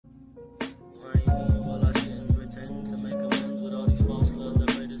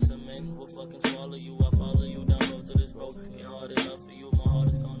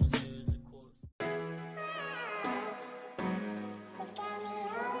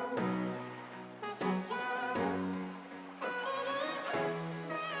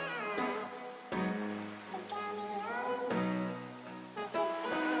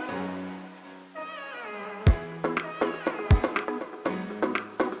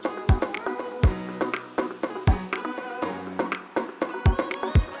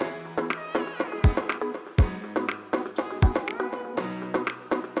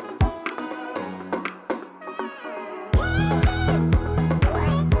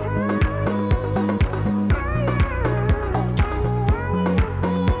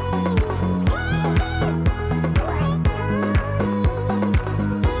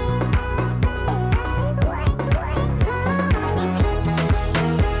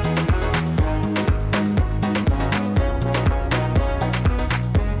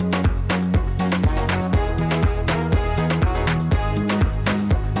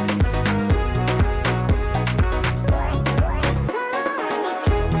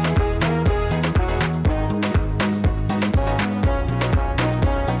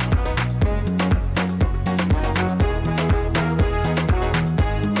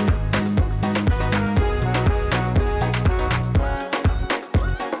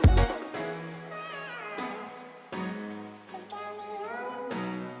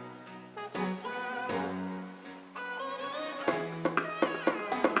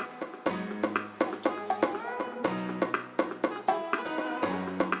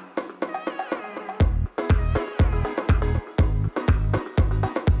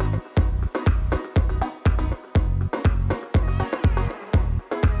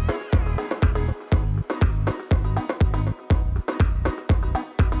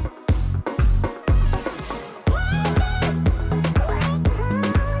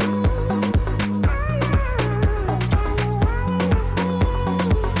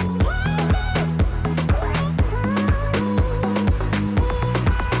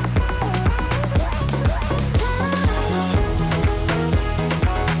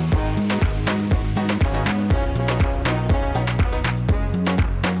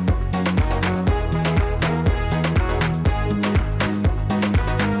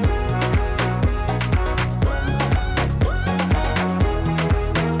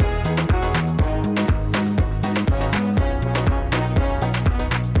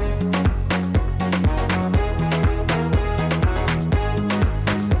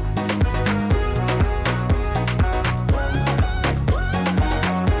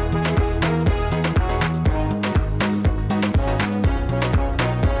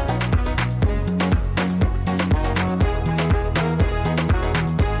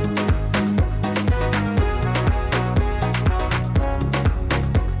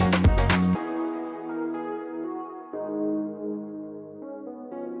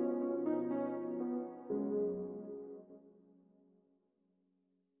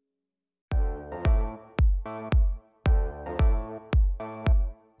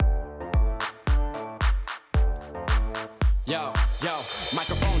Yo,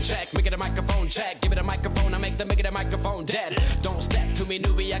 microphone check, make it a microphone check. Give it a microphone, I make it a microphone dead. Don't step to me,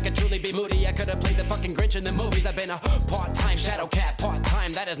 newbie, I could truly be moody. I could've played the fucking Grinch in the movies. I've been a part-time shadow cat,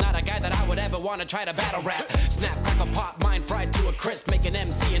 part-time. That is not a guy that I would ever wanna try to battle rap. Snap, crackle, pop, mind fried to a crisp. Make an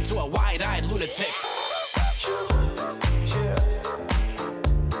MC into a wide-eyed lunatic.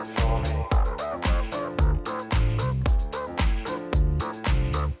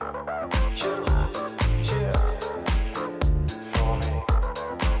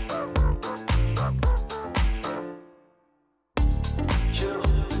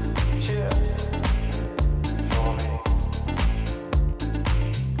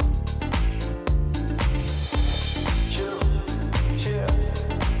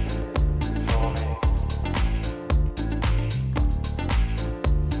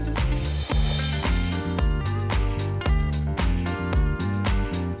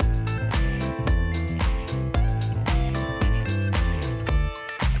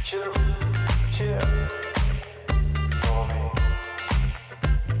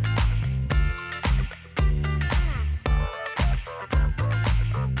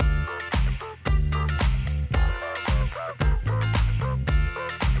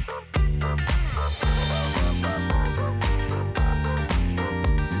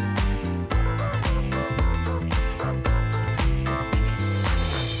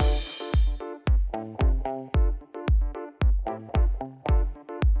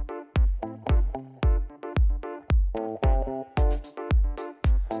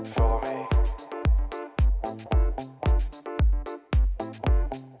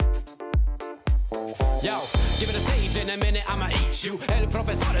 Yo, give it a stage, in a minute I'ma eat you. El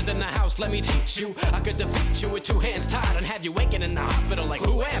profesor is in the house, let me teach you. I could defeat you with two hands tied and have you waking in the hospital like,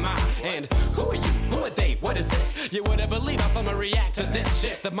 who am I? And who are you? Who are they? What is this? You wouldn't believe how someone react to this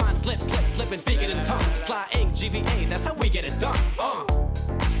shit. The mind slips, slipping, speaking in tongues. Sly ink, GVA, that's how we get it done.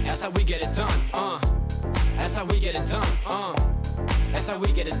 That's how we get it done. That's how we get it done. That's how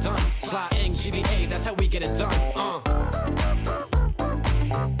we get it done. Sly ink, GVA, that's how we get it done.